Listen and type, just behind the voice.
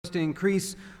to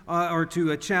increase or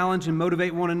to challenge and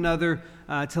motivate one another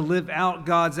to live out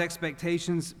God's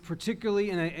expectations, particularly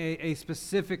in a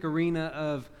specific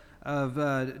arena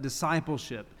of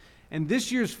discipleship. And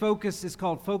this year's focus is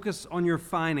called Focus on Your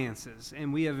Finances.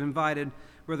 And we have invited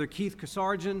Brother Keith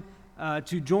Kersargeon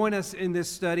to join us in this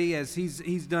study, as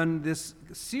he's done this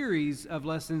series of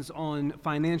lessons on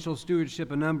financial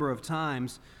stewardship a number of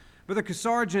times. Brother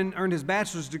Kersargeon earned his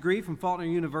bachelor's degree from Faulkner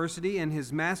University and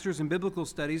his master's in biblical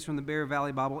studies from the Bear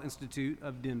Valley Bible Institute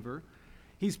of Denver.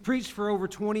 He's preached for over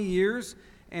 20 years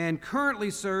and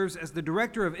currently serves as the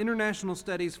Director of International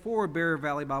Studies for Bear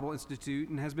Valley Bible Institute,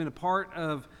 and has been a part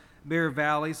of Bear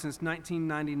Valley since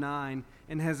 1999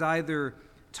 and has either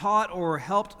taught or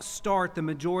helped start the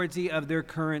majority of their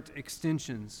current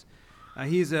extensions.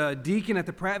 He's a deacon at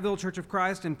the Prattville Church of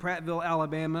Christ in Prattville,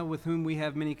 Alabama, with whom we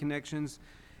have many connections.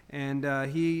 And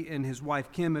he and his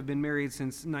wife Kim have been married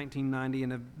since 1990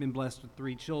 and have been blessed with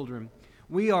 3 children.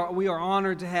 We are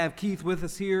honored to have Keith with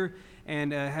us here,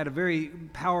 and had a very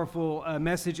powerful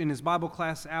message in his Bible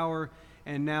class hour.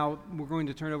 And now we're going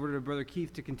to turn over to Brother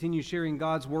Keith to continue sharing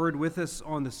God's Word with us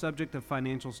on the subject of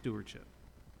financial stewardship.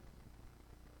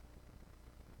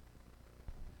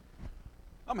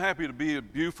 I'm happy to be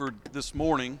at Buford this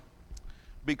morning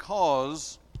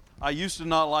because I used to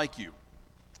not like you.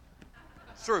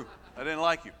 It's true. I didn't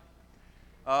like you.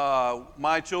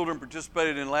 My children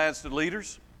participated in Lads to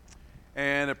Leaders,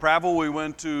 and at Prattville we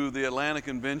went to the Atlanta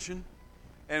Convention,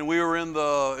 and we were in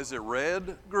the, is it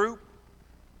Red group?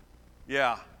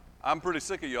 Yeah, I'm pretty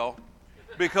sick of y'all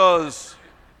because,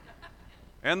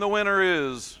 and the winner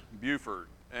is Buford,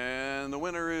 and the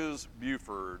winner is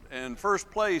Buford, and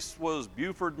first place was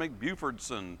Buford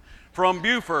McBufordson from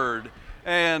Buford.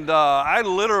 And I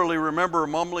literally remember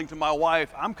mumbling to my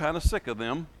wife, I'm kind of sick of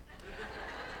them.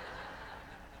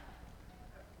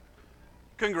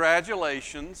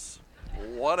 Congratulations,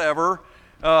 whatever.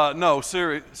 No,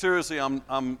 seriously,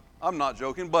 I'm not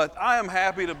joking, but I am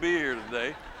happy to be here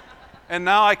today. And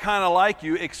now I kind of like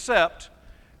you, except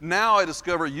now I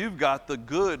discover you've got the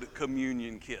good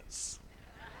communion kits.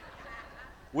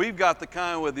 We've got the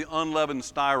kind with the unleavened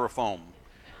styrofoam.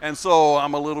 And so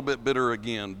I'm a little bit bitter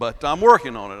again, but I'm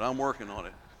working on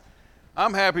it.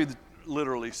 I'm happy,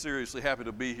 literally, seriously happy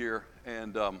to be here,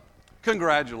 and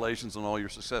congratulations on all your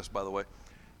success, by the way.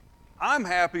 I'm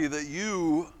happy that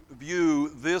you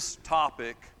view this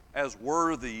topic as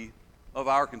worthy of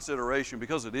our consideration,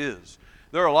 because it is.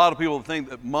 There are a lot of people that think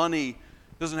that money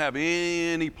doesn't have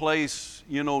any place,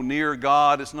 near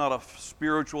God. It's not a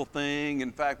spiritual thing.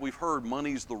 In fact, we've heard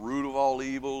money's the root of all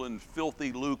evil and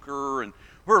filthy lucre, and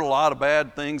we've heard a lot of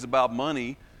bad things about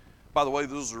money. By the way,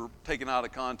 those are taken out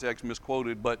of context,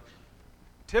 misquoted, but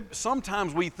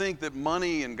sometimes we think that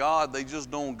money and God, they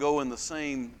just don't go in the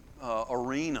same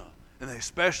arena, and they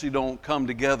especially don't come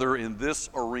together in this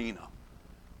arena.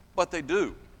 But they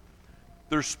do.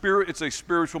 It's a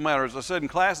spiritual matter. As I said in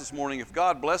class this morning, if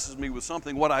God blesses me with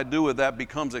something, what I do with that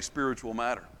becomes a spiritual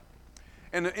matter.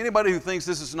 And anybody who thinks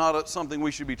this is not something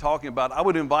we should be talking about, I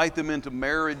would invite them into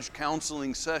marriage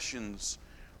counseling sessions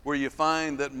where you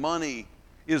find that money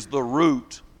is the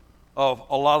root of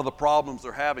a lot of the problems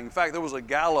they're having. In fact, there was a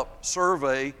Gallup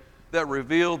survey that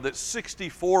revealed that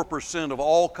 64% of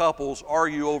all couples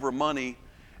argue over money,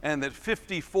 and that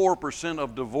 54%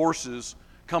 of divorces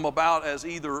come about as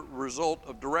either a result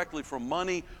of directly from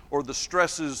money or the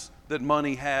stresses that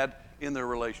money had in their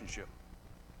relationship.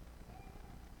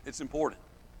 It's important.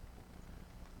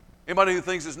 Anybody who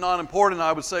thinks it's not important,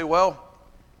 I would say,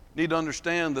 need to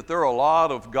understand that there are a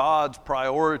lot of God's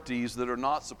priorities that are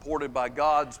not supported by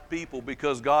God's people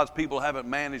because God's people haven't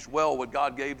managed well what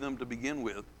God gave them to begin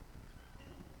with.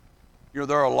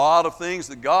 There are a lot of things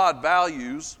that God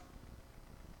values,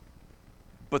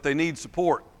 but they need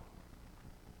support.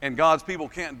 And God's people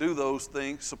can't do those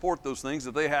things, support those things,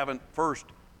 if they haven't first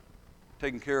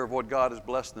taken care of what God has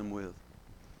blessed them with.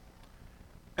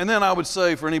 And then I would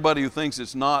say, for anybody who thinks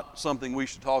it's not something we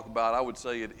should talk about, I would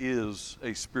say it is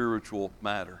a spiritual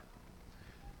matter.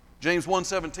 James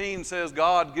 1:17 says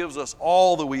God gives us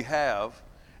all that we have,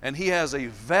 and He has a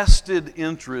vested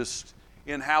interest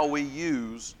in how we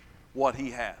use what He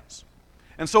has.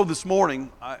 And so this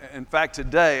morning, in fact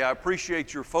today, I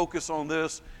appreciate your focus on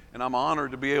this, and I'm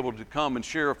honored to be able to come and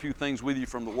share a few things with you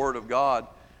from the Word of God.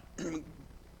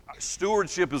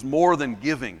 Stewardship is more than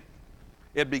giving.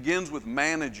 It begins with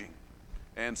managing.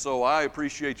 And so I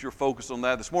appreciate your focus on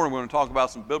that. This morning we're going to talk about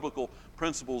some biblical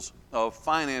principles of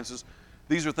finances.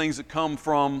 These are things that come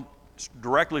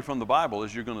directly from the Bible,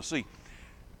 as you're going to see.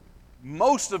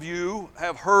 Most of you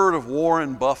have heard of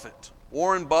Warren Buffett.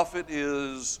 Warren Buffett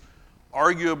is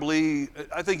arguably,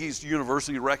 I think he's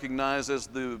universally recognized as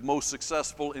the most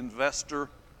successful investor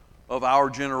of our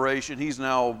generation. He's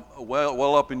now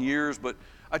well up in years, but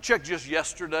I checked just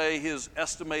yesterday, his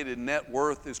estimated net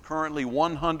worth is currently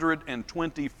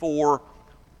 $124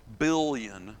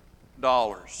 billion.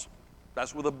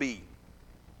 That's with a B.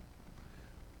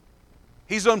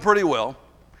 He's done pretty well.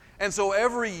 And so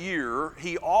every year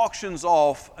he auctions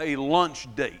off a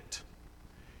lunch date.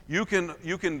 You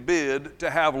can bid to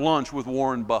have lunch with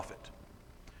Warren Buffett.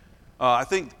 I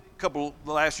think the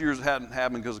last years it hadn't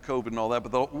happened because of COVID and all that,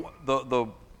 but the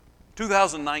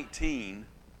 2019,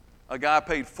 a guy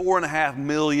paid $4.5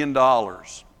 million to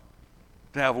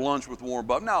have lunch with Warren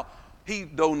Buffett. Now, he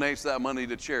donates that money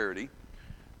to charity.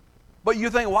 But you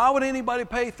think, why would anybody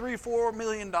pay $3 or $4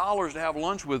 million to have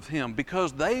lunch with him?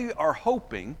 Because they are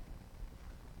hoping,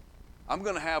 I'm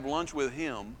going to have lunch with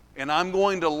him, and I'm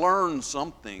going to learn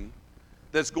something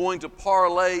that's going to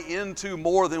parlay into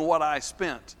more than what I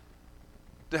spent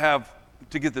to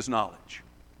get this knowledge.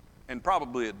 And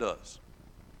probably it does.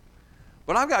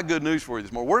 But I've got good news for you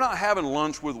this morning. We're not having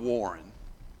lunch with Warren,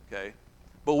 okay?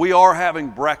 But we are having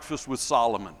breakfast with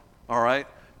Solomon, all right?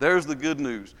 There's the good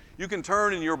news. You can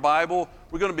turn in your Bible.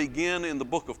 We're going to begin in the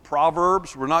book of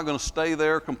Proverbs. We're not going to stay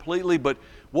there completely, but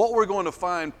what we're going to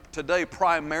find today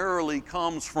primarily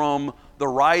comes from the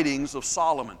writings of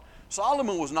Solomon.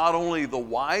 Solomon was not only the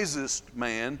wisest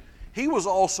man, he was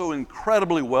also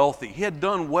incredibly wealthy. He had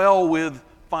done well with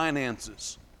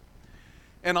finances.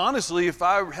 And honestly, if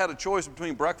I had a choice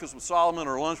between breakfast with Solomon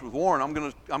or lunch with Warren,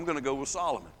 I'm going to go with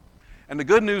Solomon. And the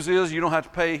good news is you don't have to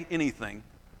pay anything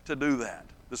to do that.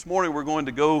 This morning we're going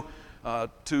to go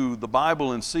to the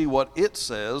Bible and see what it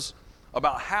says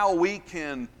about how we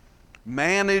can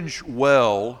manage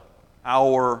well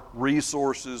our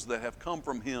resources that have come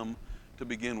from Him to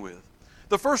begin with.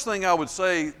 The first thing I would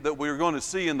say that we're going to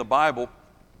see in the Bible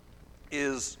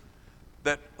is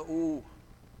that, there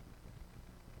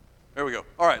we go.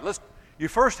 All right, you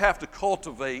first have to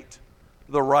cultivate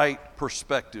the right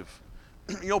perspective.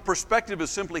 You know, perspective is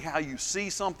simply how you see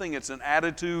something. It's an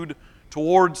attitude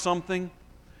towards something.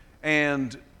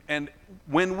 And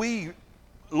when we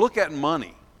look at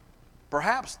money,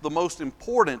 perhaps the most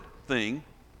important thing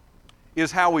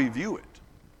is how we view it.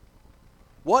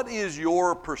 What is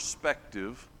your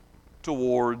perspective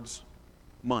towards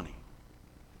money?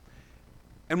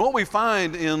 And what we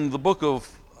find in the book of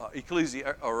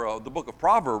the book of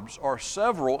Proverbs are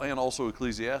several, and also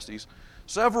Ecclesiastes,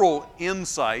 several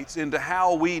insights into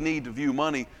how we need to view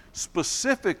money,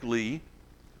 specifically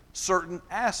certain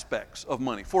aspects of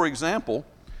money. For example,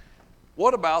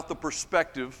 what about the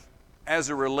perspective as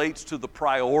it relates to the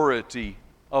priority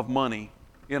of money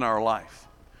in our life?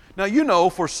 Now, you know,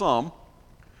 for some,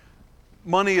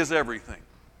 money is everything.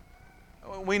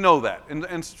 We know that.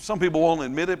 And some people won't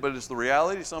admit it, but it's the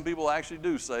reality. Some people actually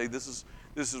do say, this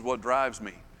is what drives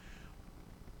me.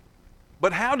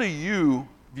 But how do you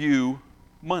view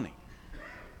money?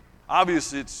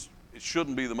 Obviously, it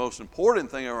shouldn't be the most important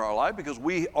thing in our life because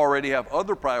we already have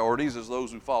other priorities as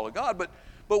those who follow God.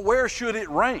 But where should it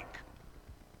rank?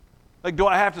 Like, do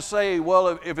I have to say,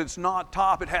 well, if it's not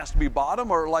top, it has to be bottom?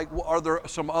 Or like, are there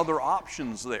some other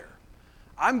options there?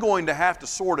 I'm going to have to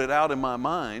sort it out in my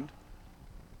mind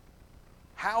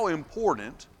how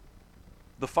important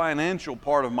the financial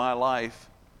part of my life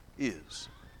is.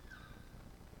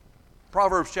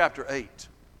 Proverbs chapter 8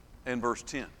 and verse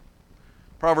 10.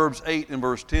 Proverbs 8 and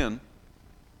verse 10,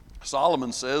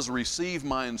 Solomon says, receive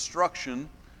my instruction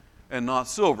and not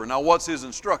silver. Now, what's his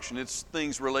instruction? It's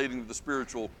things relating to the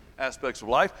spiritual aspects of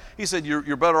life. He said,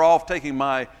 you're better off taking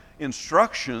my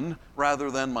instruction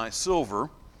rather than my silver,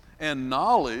 and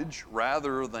knowledge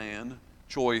rather than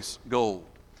choice gold.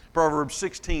 Proverbs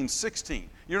 16:16.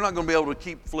 You're not going to be able to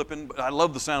keep flipping, but I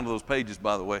love the sound of those pages,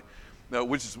 by the way,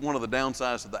 which is one of the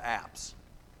downsides of the apps.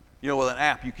 You know, with an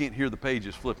app, you can't hear the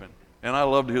pages flipping. And I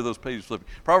love to hear those pages flipping.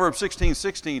 Proverbs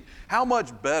 16:16. How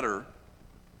much better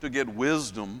to get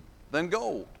wisdom than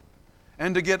gold?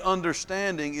 And to get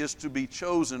understanding is to be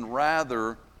chosen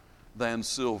rather than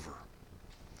silver.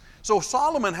 So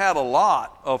Solomon had a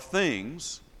lot of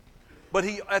things, but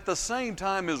he at the same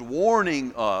time is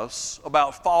warning us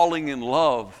about falling in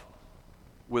love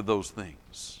with those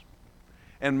things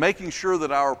and making sure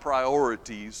that our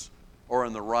priorities are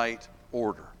in the right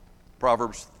order.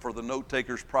 Proverbs, for the note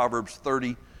takers, Proverbs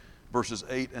 30, verses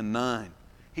 8 and 9.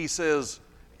 He says,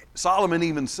 Solomon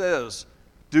even says,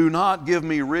 do not give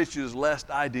me riches lest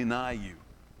I deny you.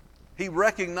 He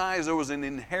recognized there was an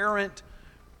inherent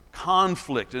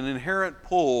conflict, an inherent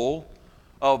pull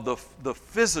of the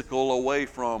physical away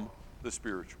from the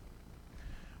spiritual.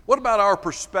 What about our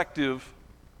perspective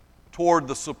toward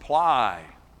the supply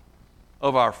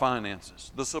of our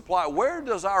finances. The supply, where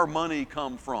does our money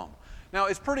come from? Now,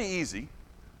 it's pretty easy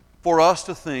for us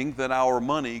to think that our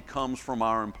money comes from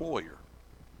our employer.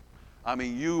 I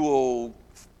mean,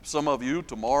 some of you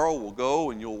tomorrow will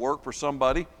go and you'll work for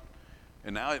somebody,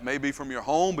 and now it may be from your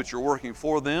home, but you're working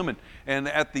for them, and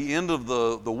at the end of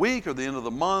the week or the end of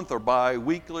the month or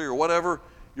bi-weekly or whatever,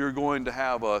 you're going to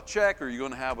have a check or you're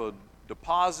going to have a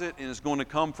deposit, and it's going to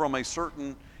come from a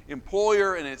certain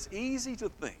employer, and it's easy to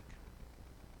think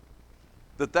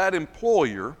that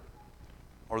employer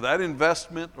or that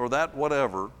investment or that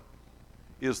whatever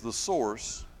is the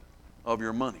source of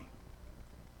your money.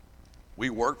 We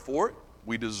work for it,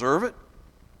 we deserve it,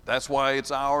 that's why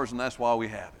it's ours and that's why we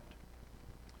have it.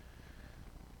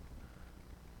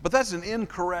 But that's an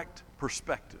incorrect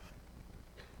perspective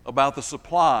about the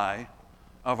supply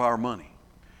of our money.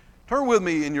 Turn with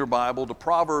me in your Bible to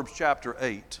Proverbs chapter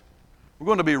 8. We're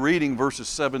going to be reading verses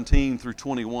 17 through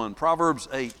 21. Proverbs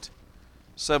 8,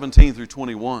 17 through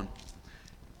 21.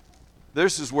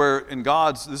 This is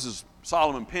this is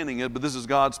Solomon penning it, but this is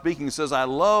God speaking. It says, I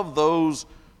love those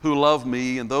who love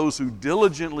me, and those who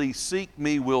diligently seek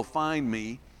me will find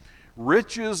me.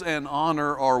 Riches and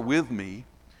honor are with me,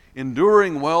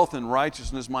 enduring wealth and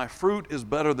righteousness. My fruit is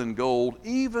better than gold,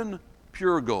 even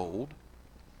pure gold,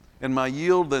 and my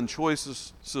yield than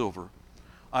choicest silver.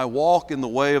 I walk in the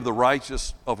way of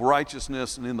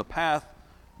righteousness, and in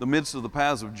the midst of the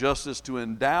paths of justice, to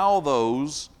endow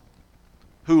those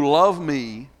who love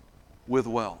me with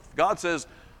wealth. God says,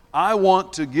 I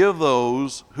want to give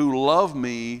those who love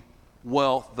me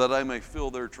wealth that I may fill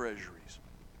their treasuries.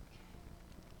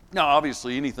 Now,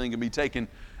 obviously, anything can be taken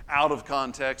out of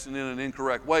context and in an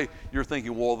incorrect way. You're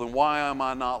thinking, well, then why am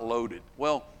I not loaded?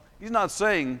 Well, he's not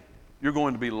saying you're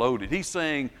going to be loaded. He's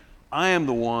saying, I am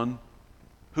the one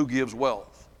who gives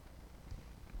wealth.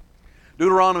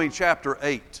 Deuteronomy chapter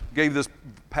 8, gave this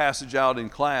passage out in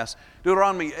class.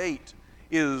 Deuteronomy 8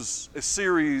 is a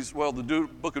series, the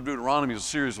book of Deuteronomy is a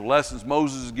series of lessons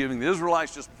Moses is giving the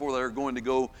Israelites just before they're going to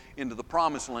go into the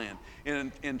promised land.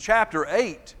 In chapter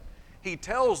 8, he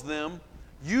tells them,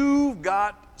 you've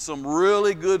got some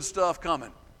really good stuff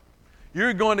coming.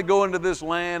 You're going to go into this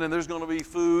land, and there's going to be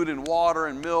food and water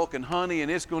and milk and honey, and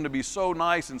it's going to be so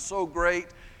nice and so great.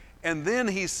 And then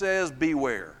he says,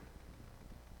 beware.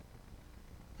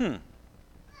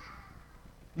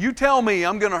 You tell me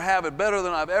I'm going to have it better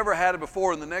than I've ever had it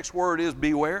before, and the next word is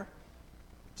beware?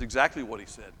 It's exactly what he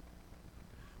said.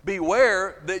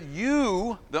 Beware that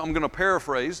I'm going to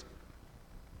paraphrase,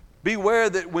 beware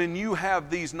that when you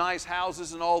have these nice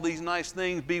houses and all these nice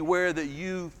things, beware that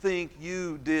you think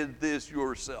you did this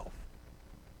yourself.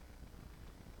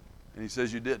 And he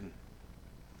says you didn't.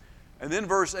 And then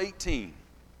verse 18,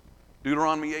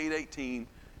 Deuteronomy 8:18,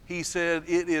 he said,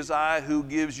 it is I who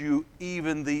gives you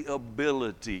even the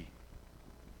ability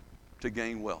to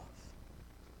gain wealth.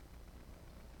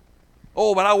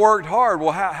 Oh, but I worked hard.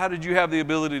 Well, how did you have the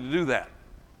ability to do that?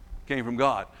 Came from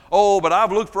God. Oh, but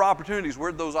I've looked for opportunities.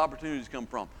 Where did those opportunities come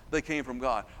from? They came from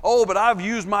God. Oh, but I've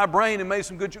used my brain and made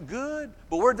some good.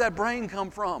 But where did that brain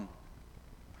come from?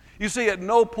 You see, at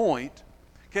no point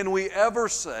can we ever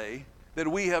say that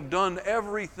we have done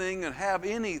everything and have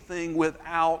anything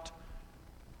without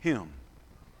Him.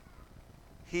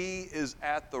 He is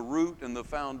at the root and the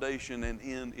foundation and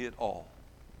in it all.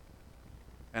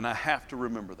 And I have to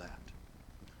remember that.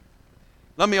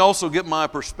 Let me also get my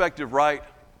perspective right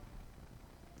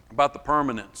about the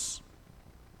permanence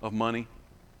of money.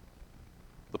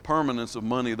 The permanence of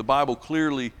money. The Bible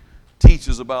clearly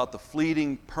teaches about the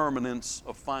fleeting permanence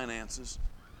of finances,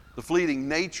 the fleeting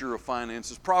nature of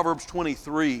finances. Proverbs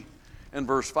 23 and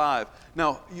verse 5.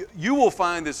 Now, you will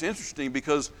find this interesting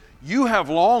because you have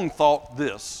long thought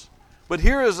this, but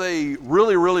here is a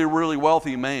really, really, really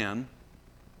wealthy man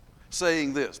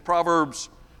saying this. Proverbs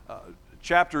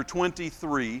chapter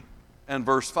 23 and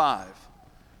verse 5.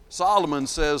 Solomon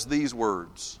says these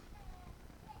words,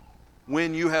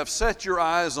 when you have set your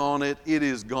eyes on it, it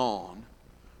is gone.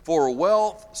 For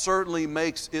wealth certainly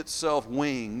makes itself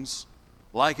wings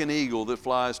like an eagle that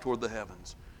flies toward the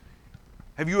heavens.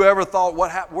 Have you ever thought,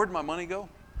 where'd my money go?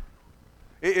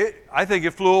 I think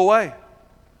it flew away.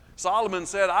 Solomon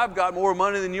said, I've got more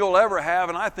money than you'll ever have,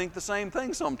 and I think the same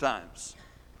thing sometimes.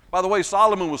 By the way,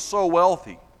 Solomon was so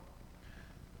wealthy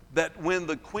that when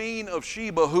the queen of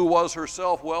Sheba, who was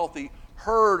herself wealthy,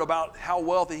 heard about how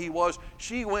wealthy he was,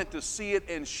 she went to see it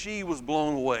and she was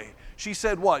blown away. She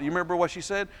said what? You remember what she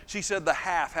said? She said the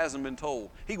half hasn't been told.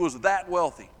 He was that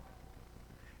wealthy.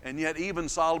 And yet even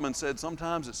Solomon said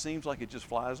sometimes it seems like it just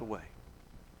flies away.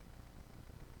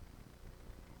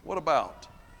 What about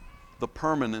the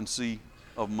permanency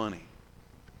of money.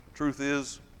 Truth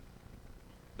is,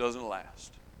 it doesn't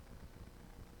last.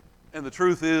 And the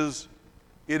truth is,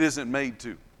 it isn't made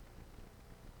to.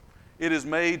 It is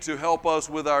made to help us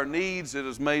with our needs. It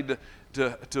is made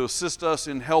to assist us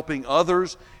in helping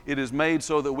others. It is made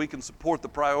so that we can support the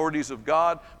priorities of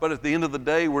God. But at the end of the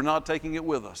day, we're not taking it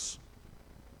with us.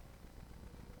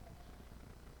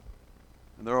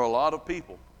 And there are a lot of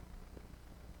people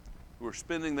who are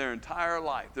spending their entire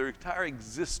life, their entire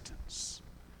existence,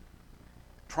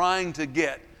 trying to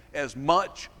get as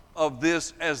much of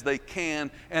this as they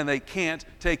can, and they can't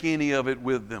take any of it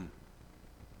with them.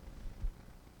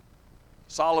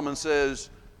 Solomon says,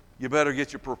 you better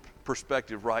get your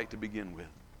perspective right to begin with.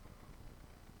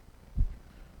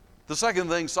 The second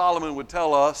thing Solomon would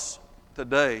tell us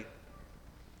today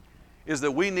is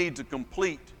that we need to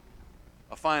complete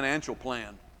a financial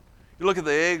plan. You look at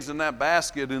the eggs in that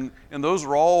basket, and those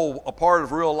are all a part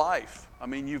of real life. I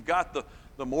mean, you've got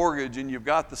the mortgage, and you've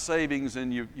got the savings,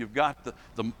 and you've got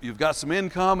some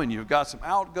income, and you've got some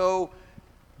outgo.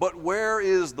 But where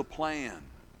is the plan?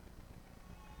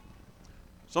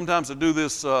 Sometimes I do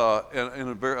this in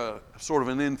a very, sort of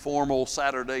an informal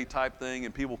Saturday type thing,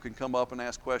 and people can come up and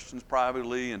ask questions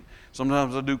privately. And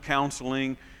sometimes I do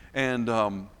counseling, and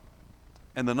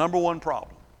the number one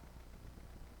problem,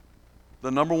 the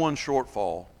number one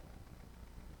shortfall,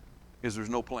 is there's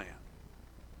no plan.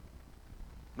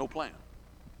 No plan.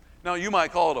 Now you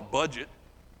might call it a budget.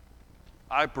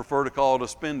 I prefer to call it a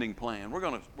spending plan. We're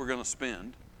gonna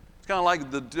spend. It's kind of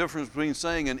like the difference between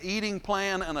saying an eating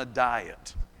plan and a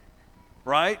diet.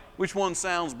 Right? Which one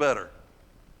sounds better?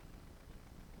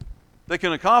 They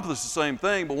can accomplish the same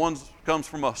thing, but one comes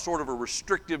from a sort of a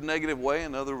restrictive negative way,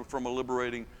 and another from a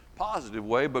liberating positive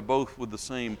way, but both with the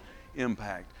same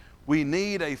impact. We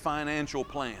need a financial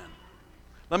plan.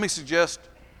 Let me suggest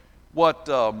what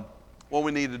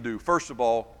we need to do. First of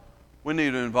all, we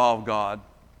need to involve God.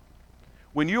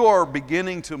 When you are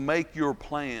beginning to make your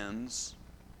plans,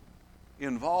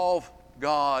 involve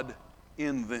God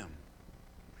in them.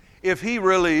 If He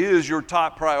really is your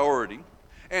top priority,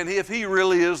 and if He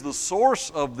really is the source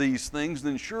of these things,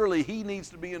 then surely He needs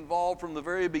to be involved from the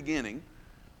very beginning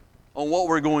on what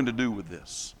we're going to do with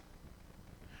this.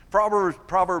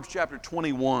 Proverbs chapter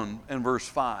 21 and verse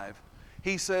 5,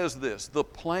 he says this, "The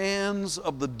plans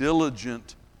of the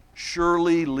diligent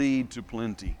surely lead to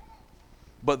plenty,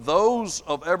 but those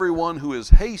of everyone who is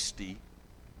hasty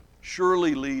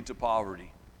surely lead to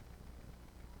poverty."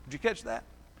 Did you catch that?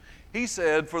 He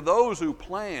said, for those who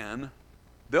plan,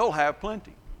 they'll have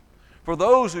plenty. For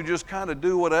those who just kind of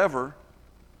do whatever,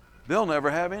 they'll never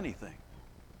have anything.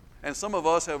 And some of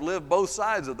us have lived both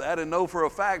sides of that and know for a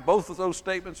fact both of those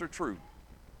statements are true.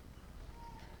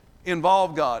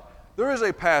 Involve God. There is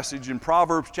a passage in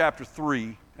Proverbs chapter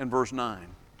 3 and verse 9.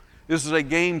 This is a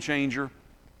game changer.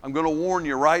 I'm going to warn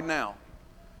you right now.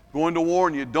 I'm going to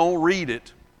warn you, don't read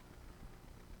it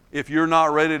if you're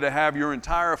not ready to have your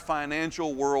entire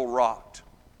financial world rocked.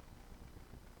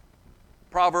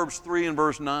 Proverbs 3 and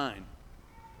verse 9.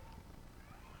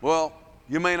 Well,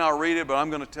 you may not read it, but I'm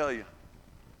going to tell you.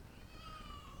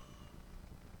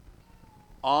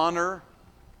 Honor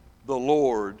the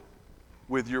Lord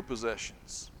with your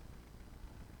possessions.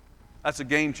 That's a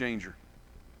game changer.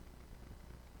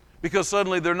 Because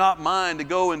suddenly they're not mine to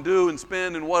go and do and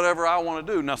spend and whatever I want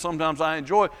to do. Now, sometimes I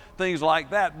enjoy things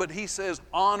like that, but he says,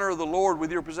 honor the Lord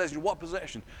with your possessions. What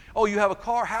possession? Oh, you have a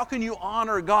car? How can you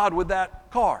honor God with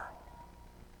that car?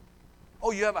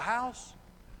 Oh, you have a house?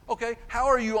 Okay, how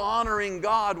are you honoring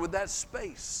God with that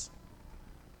space?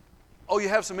 Oh, you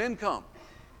have some income.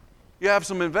 You have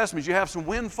some investments. You have some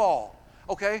windfall.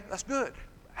 Okay, that's good.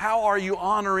 How are you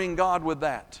honoring God with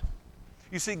that?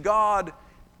 You see, God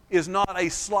is not a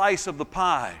slice of the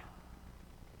pie.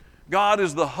 God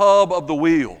is the hub of the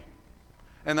wheel,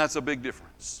 and that's a big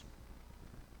difference.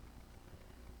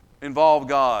 Involve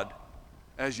God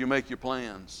as you make your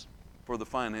plans for the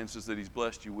finances that He's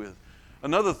blessed you with.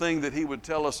 Another thing that he would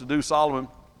tell us to do, Solomon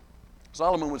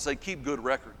would say, keep good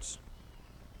records.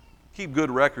 Keep good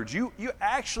records. You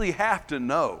actually have to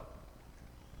know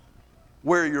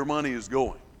where your money is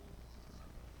going.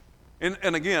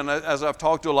 And again, as I've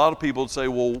talked to a lot of people, say,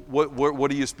 well,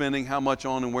 what are you spending, how much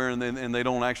on and where, and they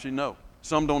don't actually know.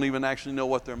 Some don't even actually know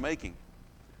what they're making.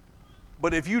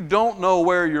 But if you don't know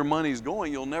where your money's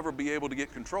going, you'll never be able to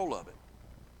get control of it.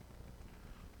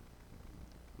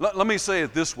 Let me say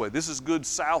it this way. This is good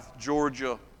South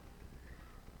Georgia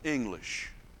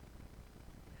English.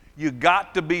 You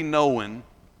got to be knowing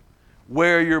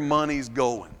where your money's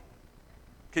going.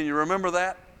 Can you remember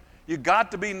that? You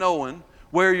got to be knowing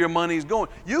where your money's going.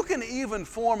 You can even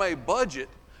form a budget,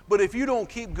 But if you don't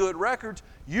keep good records,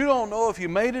 you don't know if you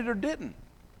made it or didn't.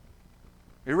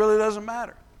 It really doesn't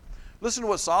matter. Listen to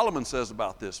what Solomon says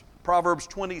about this. Proverbs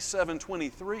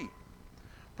 27:23.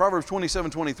 Proverbs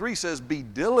 27:23 says, be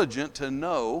diligent to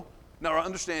know. Now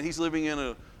understand, he's living in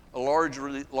a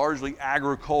largely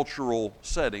agricultural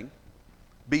setting.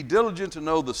 Be diligent to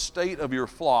know the state of your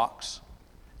flocks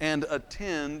and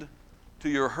attend to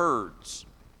your herds.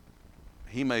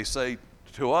 He may say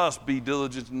to us, be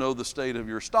diligent to know the state of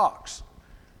your stocks.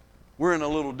 We're in a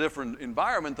little different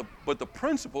environment, but the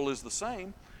principle is the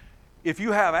same. If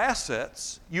you have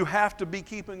assets, you have to be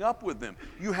keeping up with them.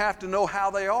 You have to know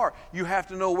how they are. You have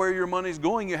to know where your money's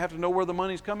going. You have to know where the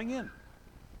money's coming in.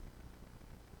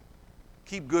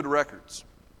 Keep good records.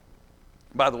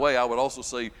 By the way, I would also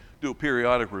say do a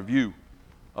periodic review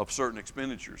of certain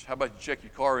expenditures. How about you check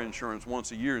your car insurance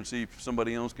once a year and see if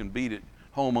somebody else can beat it,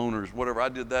 homeowners, whatever. I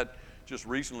did that just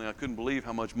recently. I couldn't believe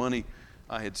how much money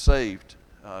I had saved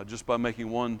just by making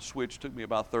one switch. It took me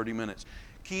about 30 minutes.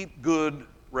 Keep good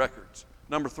records.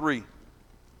 Number 3,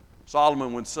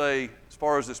 Solomon would say, as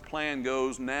far as this plan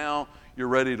goes, now you're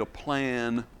ready to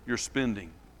plan your spending.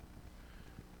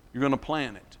 You're going to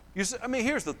plan it. You say,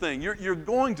 here's the thing. You're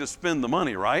going to spend the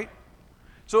money, right?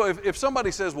 So if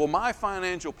somebody says, well, my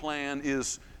financial plan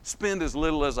is spend as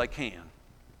little as I can,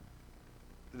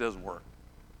 it doesn't work.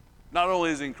 Not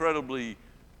only is it incredibly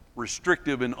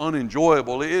restrictive and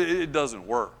unenjoyable, it doesn't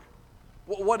work.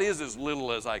 What is as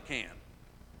little as I can?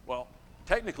 Well,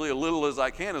 technically, a little as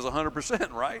I can is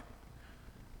 100%, right?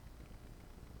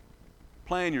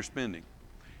 Plan your spending.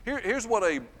 Here's what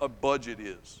a budget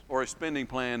is, or a spending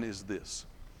plan is this.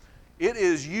 It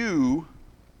is you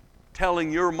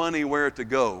telling your money where to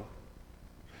go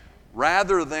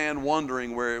rather than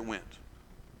wondering where it went.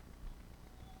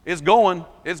 It's going,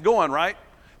 right?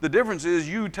 The difference is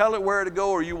you tell it where to go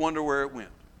or you wonder where it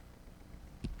went.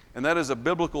 And that is a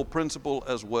biblical principle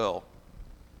as well,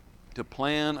 to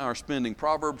plan our spending.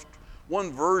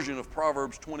 One version of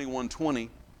Proverbs 21:20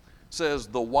 says,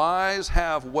 the wise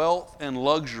have wealth and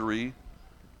luxury,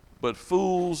 but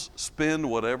fools spend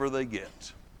whatever they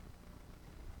get.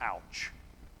 Ouch.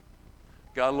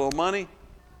 Got a little money,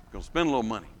 going to spend a little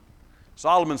money.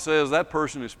 Solomon says that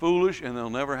person is foolish and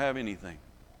they'll never have anything.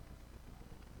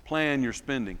 Plan your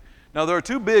spending. Now, there are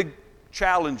 2 big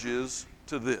challenges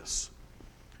to this.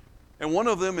 And one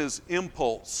of them is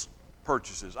impulse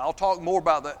purchases. I'll talk more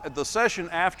about that. The session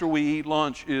after we eat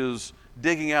lunch is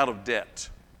digging out of debt.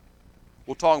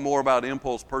 We'll talk more about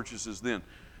impulse purchases then.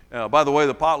 By the way,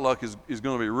 the potluck is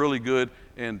going to be really good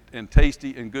and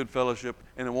tasty and good fellowship,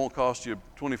 and it won't cost you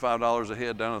 $25 a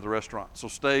head down at the restaurant. So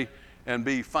stay and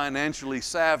be financially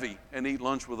savvy and eat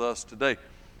lunch with us today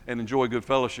and enjoy good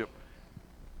fellowship.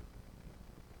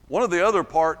 One of the other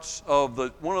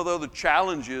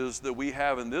challenges that we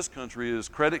have in this country is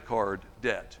credit card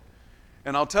debt.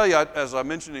 And I'll tell you, as I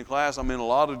mentioned in class, I'm in a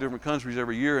lot of different countries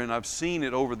every year, and I've seen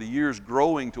it over the years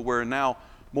growing to where now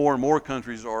more and more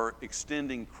countries are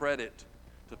extending credit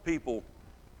to people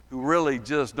who really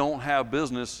just don't have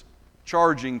business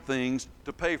charging things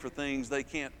to pay for things they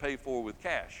can't pay for with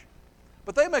cash.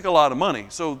 But they make a lot of money,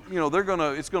 so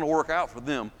it's going to work out for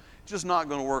them. It's just not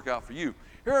going to work out for you.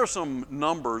 Here are some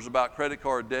numbers about credit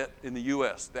card debt in the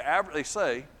U.S. They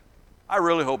say, I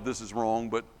really hope this is wrong,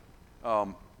 but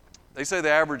they say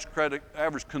the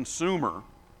average consumer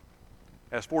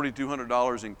has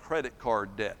 $4,200 in credit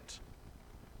card debt.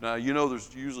 Now, there's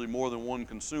usually more than one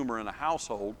consumer in a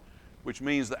household, which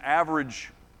means the average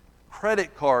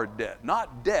credit card debt,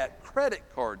 not debt, credit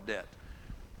card debt,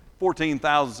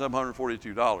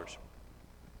 $14,742.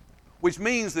 Which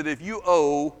means that if you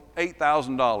owe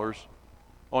 $8,000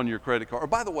 on your credit card, or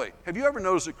by the way, have you ever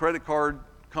noticed that credit card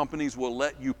companies will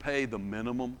let you pay the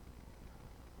minimum?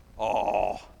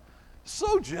 Oh,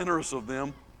 so generous of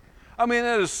them.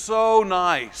 That is so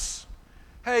nice.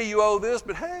 Hey, you owe this,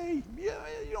 but hey, yeah,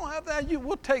 you don't have that.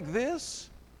 We'll take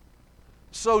this.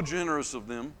 So generous of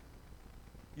them.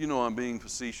 I'm being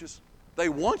facetious. They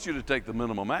want you to take the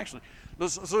minimum, actually.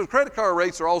 So the credit card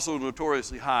rates are also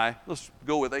notoriously high. Let's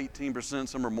go with 18%.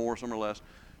 Some are more, some are less.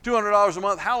 $200 a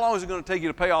month. How long is it going to take you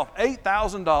to pay off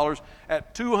 $8,000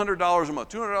 at $200 a month?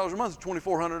 $200 a month is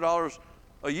 $2,400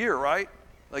 a year, right?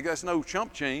 That's no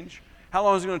chump change. How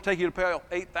long is it going to take you to pay off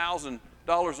 $8,000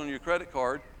 on your credit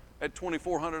card at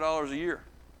 $2,400 a year?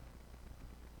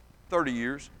 30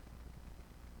 years.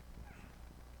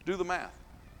 Do the math.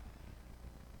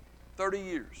 30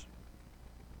 years.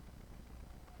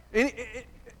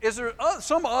 Is there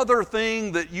some other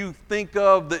thing that you think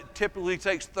of that typically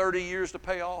takes 30 years to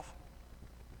pay off?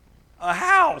 A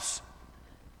house.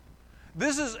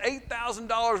 This is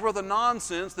 $8,000 worth of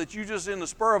nonsense that you just in the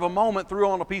spur of a moment threw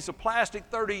on a piece of plastic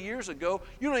 30 years ago.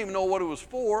 You don't even know what it was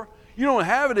for. You don't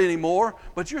have it anymore,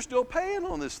 but you're still paying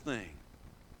on this thing.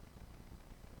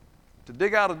 To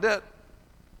dig out of debt,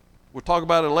 we'll talk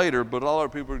about it later, but a lot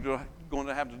of people are going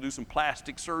to have to do some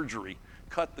plastic surgery,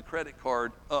 cut the credit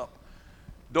card up.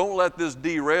 Don't let this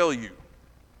derail you.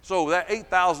 So that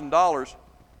 $8,000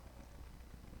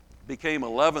 became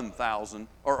 $11,000,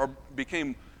 or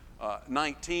became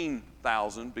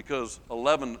 $19,000 because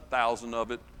 $11,000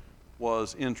 of it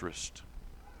was interest.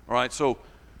 All right, so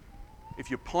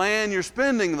if you plan your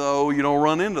spending, though, you don't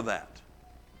run into that.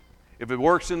 If it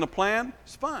works in the plan,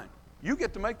 it's fine. You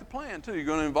get to make the plan, too. You're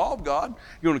going to involve God.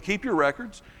 You're going to keep your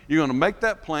records. You're going to make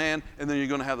that plan, and then you're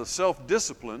going to have the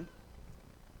self-discipline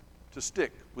to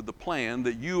stick with the plan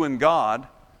that you and God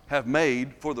have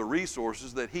made for the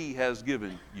resources that He has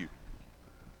given you.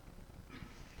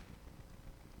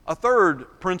 A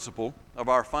third principle of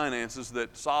our finances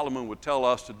that Solomon did tell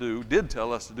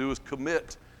us to do, is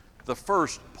commit the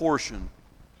first portion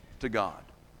to God.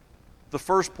 The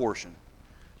first portion.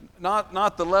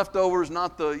 Not the leftovers,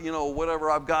 not the,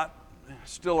 whatever I've got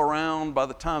still around by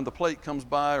the time the plate comes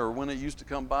by or when it used to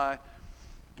come by.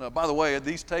 By the way,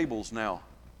 these tables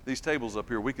up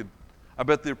here, I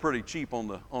bet they're pretty cheap on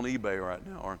eBay right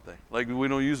now, aren't they? Like, we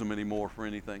don't use them anymore for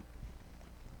anything.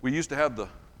 We used to have the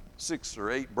 6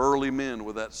 or 8 burly men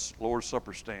with that Lord's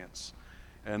Supper stance,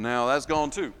 and now that's gone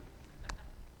too.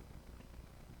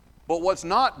 But what's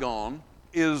not gone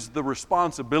is the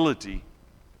responsibility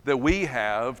that we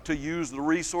have to use the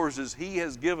resources He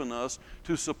has given us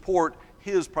to support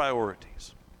His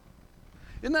priorities.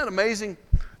 Isn't that amazing?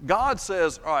 God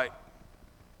says, all right,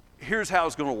 here's how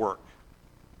it's going to work.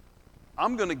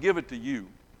 I'm going to give it to you,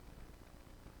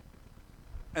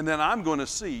 and then I'm going to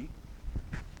see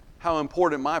how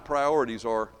important my priorities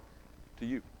are to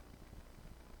you.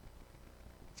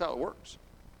 That's how it works.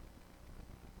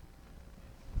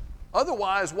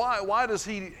 Otherwise, why does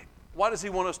He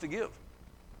want us to give?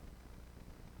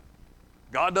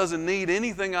 God doesn't need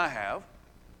anything I have.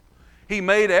 He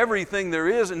made everything there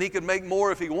is, and He could make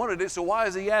more if He wanted it, so why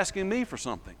is He asking me for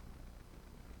something?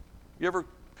 You ever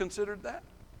considered that?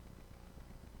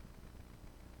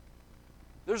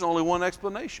 There's only one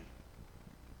explanation.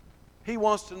 He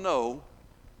wants to know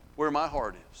where my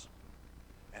heart is.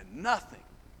 And nothing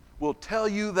will tell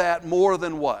you that more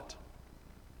than what?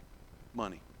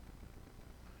 Money.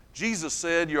 Jesus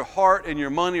said your heart and your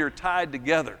money are tied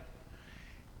together.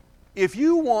 If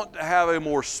you want to have a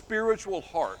more spiritual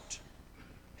heart,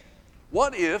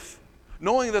 what if,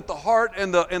 knowing that the heart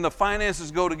and the finances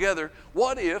go together,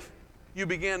 what if you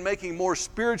began making more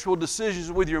spiritual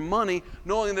decisions with your money,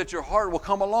 knowing that your heart will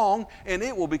come along and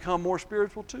it will become more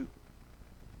spiritual too?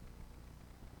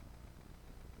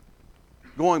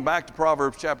 Going back to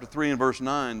Proverbs chapter 3 and verse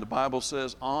 9, the Bible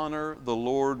says, honor the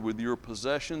Lord with your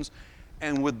possessions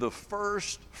and with the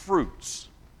first fruits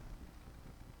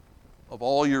of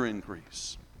all your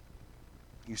increase.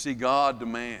 You see, God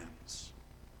demands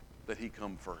that He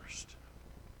come first.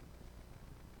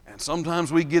 And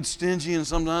sometimes we get stingy, and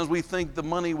sometimes we think the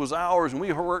money was ours and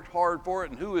we worked hard for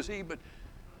it, and who is He?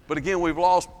 But again, we've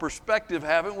lost perspective,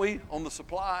 haven't we, on the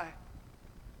supply?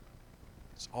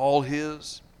 It's all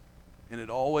His, and it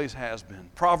always has been.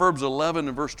 Proverbs 11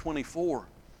 and verse 24.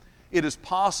 It is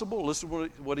possible, listen to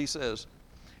what he says,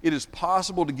 it is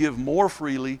possible to give more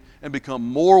freely and become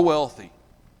more wealthy,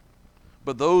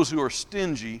 but those who are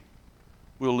stingy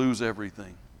will lose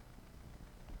everything.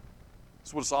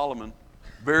 That's what Solomon,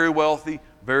 very wealthy,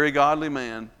 very godly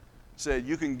man, said,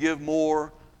 you can give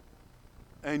more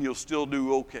and you'll still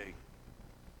do okay.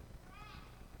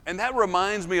 And that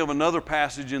reminds me of another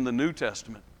passage in the New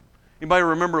Testament. Anybody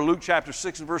remember Luke chapter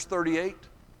 6 and verse 38?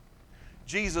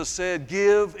 Jesus said,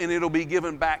 give and it'll be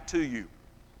given back to you.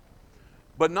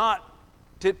 But not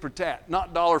tit for tat,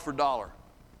 not dollar for dollar.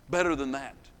 Better than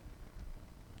that.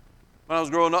 When I was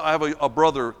growing up, I have a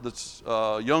brother that's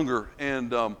younger, and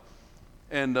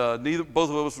both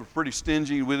of us were pretty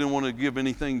stingy. We didn't want to give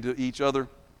anything to each other.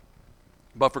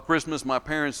 But for Christmas, my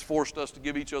parents forced us to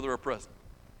give each other a present.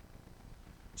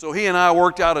 So he and I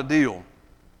worked out a deal.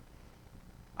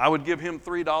 I would give him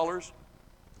 $3,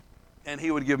 and he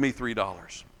would give me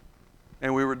 $3.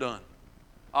 And we were done.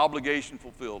 Obligation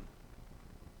fulfilled.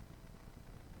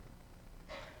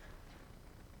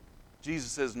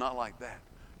 Jesus says, not like that.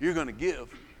 You're going to give,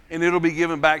 and it'll be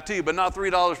given back to you. But not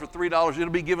 $3 for $3. It'll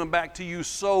be given back to you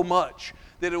so much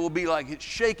that it will be like it's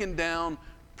shaken down,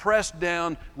 pressed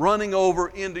down, running over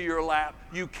into your lap.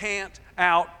 You can't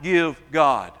outgive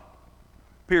God.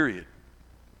 Period.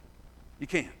 You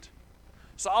can't.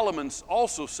 Solomon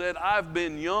also said, I've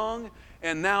been young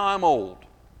and now I'm old,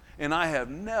 and I have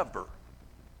never,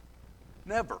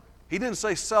 he didn't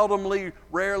say seldomly,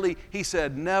 rarely, he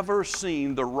said never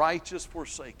seen the righteous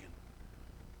forsaken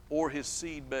or his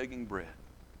seed begging bread.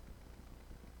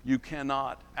 You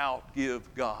cannot outgive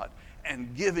God.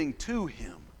 And giving to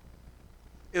Him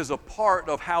is a part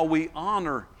of how we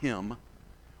honor Him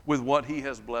with what He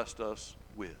has blessed us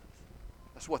with.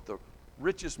 That's what the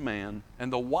richest man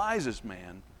and the wisest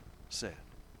man said.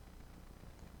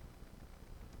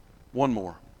 One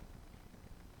more.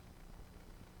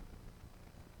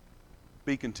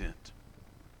 Be content.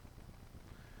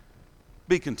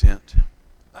 Be content.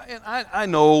 And I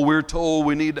know we're told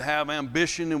we need to have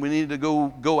ambition and we need to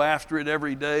go after it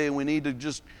every day and we need to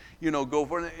just, go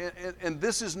for it. And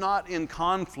this is not in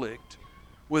conflict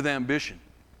with ambition.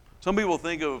 Some people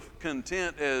think of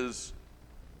content as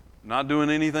not doing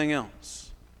anything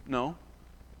else. No,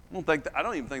 I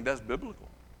don't even think that's biblical.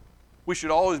 We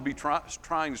should always be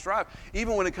trying to strive.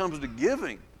 Even when it comes to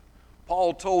giving,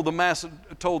 Paul told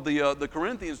the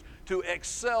Corinthians to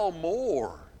excel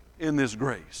more in this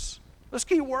grace. Let's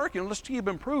keep working. Let's keep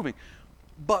improving.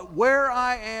 But where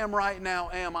I am right now,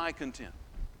 am I content?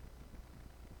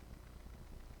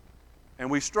 And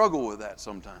we struggle with that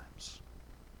sometimes.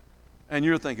 And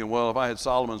you're thinking, well, if I had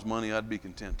Solomon's money, I'd be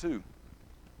content too.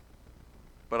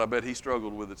 But I bet he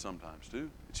struggled with it sometimes too.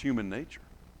 It's human nature.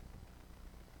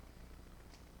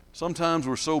 Sometimes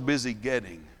we're so busy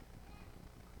getting,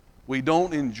 we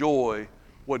don't enjoy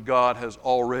what God has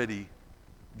already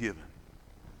given.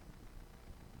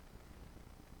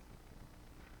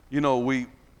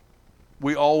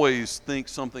 We always think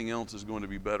something else is going to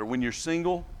be better. When you're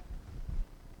single,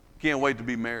 can't wait to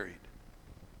be married.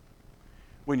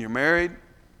 When you're married,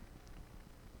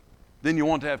 then you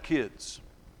want to have kids.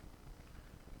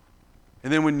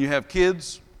 And then when you have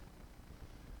kids,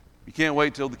 you can't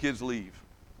wait till the kids leave.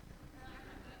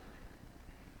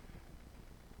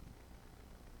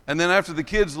 And then after the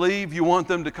kids leave, you want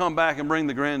them to come back and bring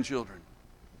the grandchildren.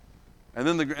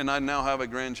 And I now have a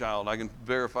grandchild. I can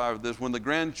verify this. When the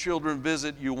grandchildren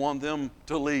visit, you want them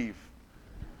to leave.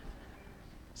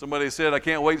 Somebody said, I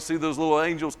can't wait to see those little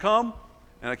angels come,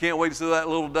 and I can't wait to see that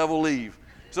little devil leave.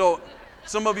 So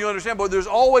some of you understand, but there's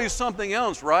always something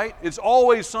else, right? It's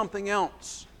always something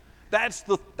else. That's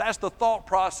the thought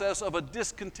process of a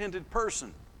discontented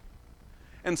person.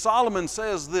 And Solomon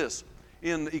says this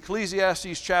in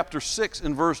Ecclesiastes chapter 6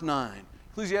 and verse 9.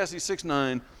 Ecclesiastes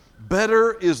 6:9.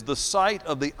 Better is the sight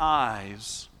of the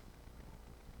eyes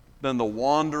than the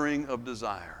wandering of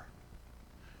desire.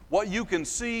 What you can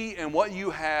see and what you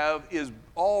have is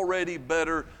already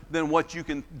better than what you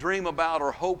can dream about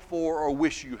or hope for or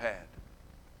wish you had.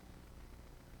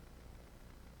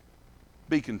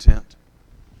 Be content.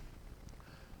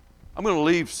 I'm going to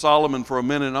leave Solomon for a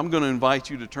minute, and I'm going to invite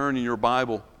you to turn in your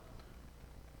Bible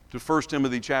to 1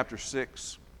 Timothy chapter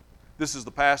 6. This is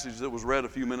the passage that was read a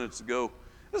few minutes ago.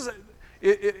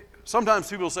 Sometimes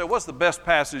people say, what's the best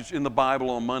passage in the Bible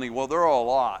on money? Well, there are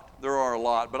a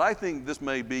lot. But I think this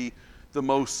may be the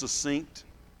most succinct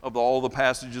of all the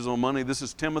passages on money. This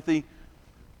is Timothy,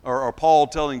 or Paul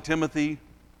telling Timothy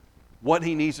what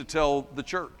he needs to tell the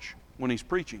church when he's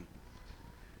preaching.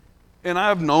 And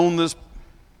I've known this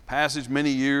passage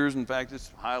many years. In fact, it's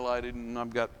highlighted and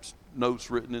I've got notes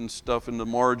written and stuff in the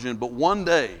margin. But one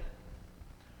day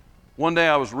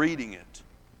I was reading it.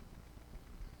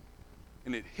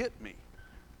 And it hit me.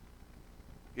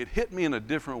 It hit me in a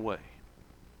different way.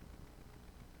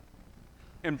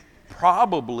 And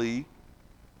probably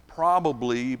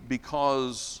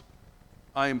because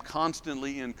I am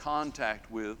constantly in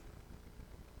contact with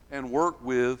and work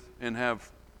with and have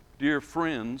dear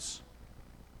friends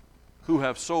who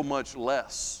have so much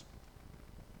less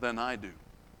than I do.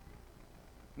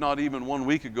 Not even 1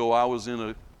 week ago, I was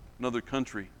in another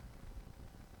country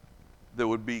that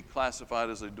would be classified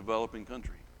as a developing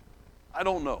country. I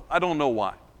don't know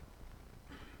why.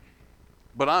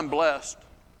 But I'm blessed,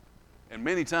 and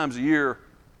many times a year,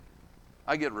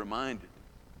 I get reminded.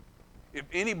 If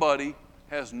anybody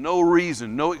has no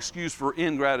reason, no excuse for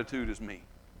ingratitude, it's me.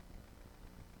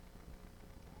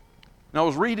 Now, I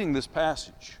was reading this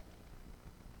passage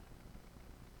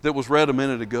that was read a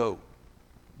minute ago.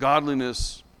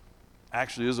 Godliness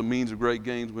actually is a means of great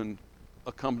gains when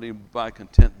accompanied by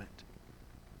contentment.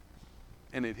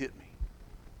 And it hit me.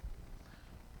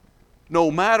 No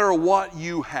matter what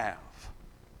you have,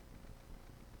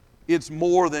 it's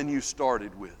more than you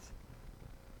started with.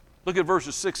 Look at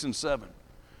verses 6 and 7.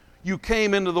 You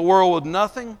came into the world with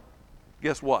nothing.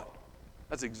 Guess what?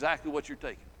 That's exactly what you're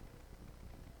taking.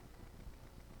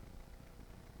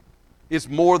 It's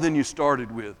more than you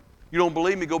started with. You don't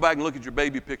believe me? Go back and look at your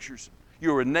baby pictures.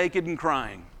 You were naked and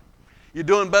crying. You're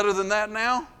doing better than that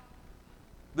now?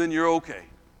 Then you're okay.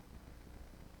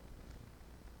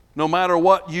 No matter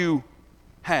what you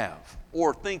have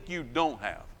or think you don't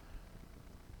have,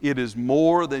 it is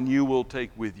more than you will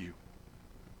take with you.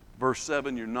 Verse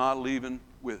 7, you're not leaving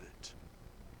with it.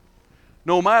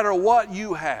 No matter what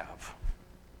you have,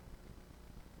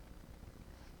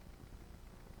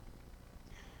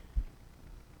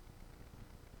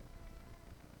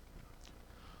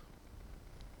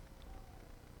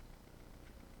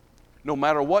 no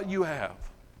matter what you have,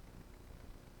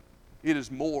 it is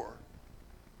more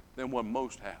than what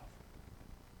most have.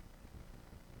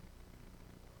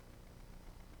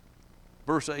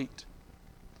 Verse 8.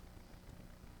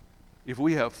 If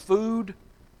we have food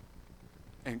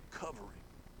and covering,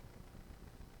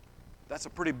 that's a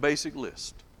pretty basic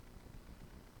list.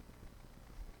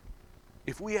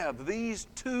 If we have these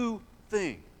two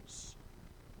things,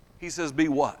 he says, be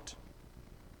what?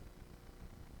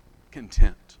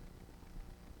 Content.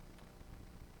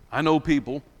 I know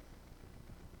people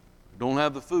who don't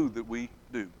have the food that we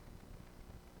do.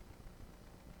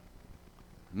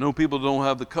 I know people who don't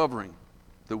have the covering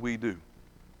that we do.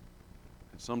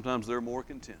 And sometimes they're more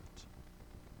content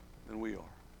than we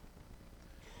are.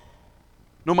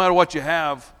 No matter what you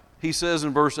have, he says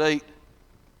in verse 8,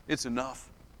 it's enough.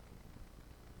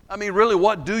 I mean, really,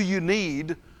 what do you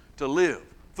need to live?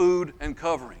 Food and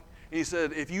covering. And he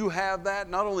said, if you have that,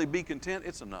 not only be content,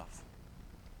 it's enough.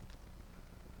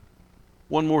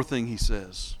 One more thing he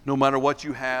says, no matter what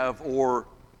you have or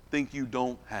think you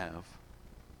don't have,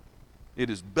 it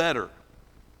is better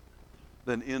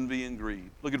than envy and greed.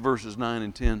 Look at verses 9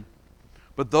 and 10.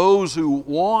 But those who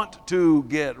want to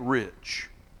get rich,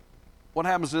 what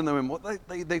happens to them?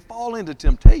 They fall into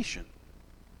temptation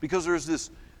because there's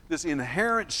this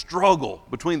inherent struggle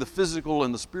between the physical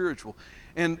and the spiritual.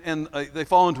 And they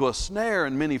fall into a snare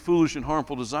and many foolish and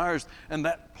harmful desires, and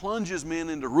that plunges men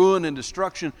into ruin and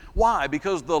destruction. Why?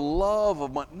 Because the love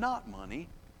of money, not money,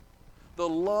 the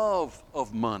love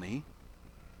of money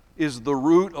is the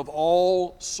root of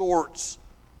all sorts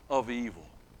of evil.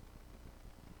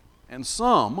 And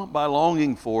some, by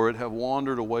longing for it, have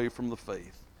wandered away from the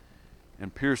faith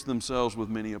and pierced themselves with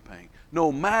many a pain.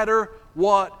 No matter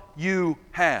what you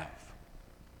have,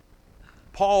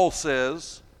 Paul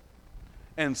says,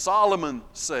 and Solomon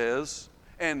says,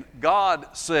 and God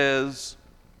says,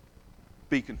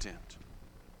 be content.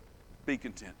 Be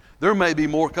content. There may be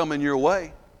more coming your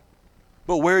way,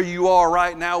 but where you are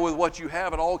right now with what you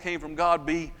have, it all came from God.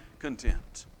 Be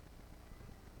content.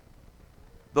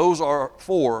 Those are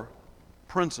 4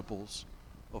 principles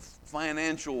of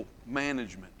financial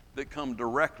management that come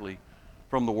directly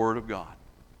from the Word of God.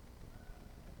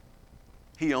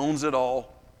 He owns it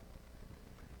all.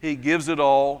 He gives it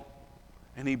all.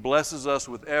 And He blesses us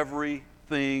with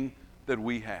everything that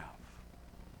we have.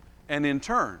 And in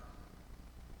turn,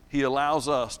 He allows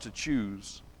us to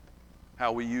choose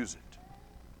how we use it.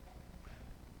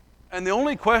 And the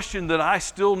only question that I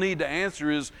still need to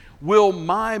answer is, will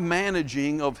my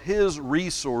managing of His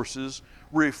resources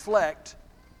reflect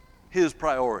His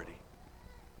priority?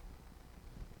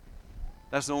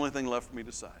 That's the only thing left for me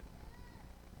to decide.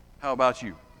 How about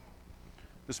you?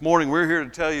 This morning we're here to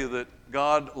tell you that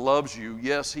God loves you.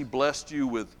 Yes, He blessed you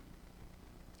with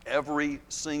every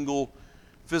single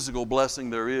physical blessing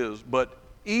there is, but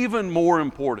even more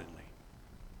importantly,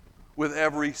 with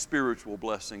every spiritual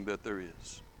blessing that there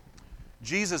is.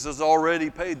 Jesus has already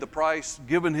paid the price,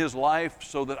 given His life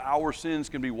so that our sins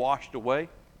can be washed away.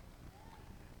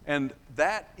 And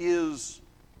that is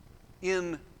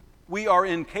we are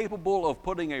incapable of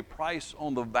putting a price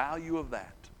on the value of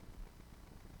that.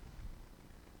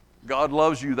 God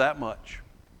loves you that much.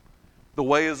 The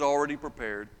way is already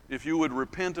prepared. If you would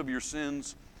repent of your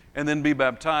sins and then be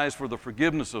baptized for the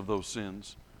forgiveness of those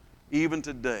sins, even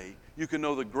today, you can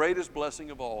know the greatest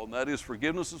blessing of all, and that is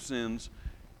forgiveness of sins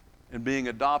and being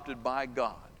adopted by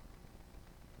God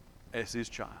as His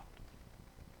child.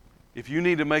 If you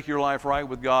need to make your life right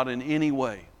with God in any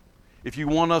way, if you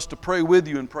want us to pray with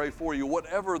you and pray for you,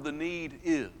 whatever the need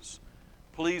is,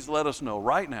 please let us know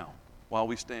right now while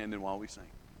we stand and while we sing.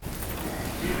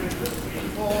 Hear the sweet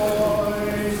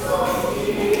voice of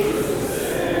Jesus.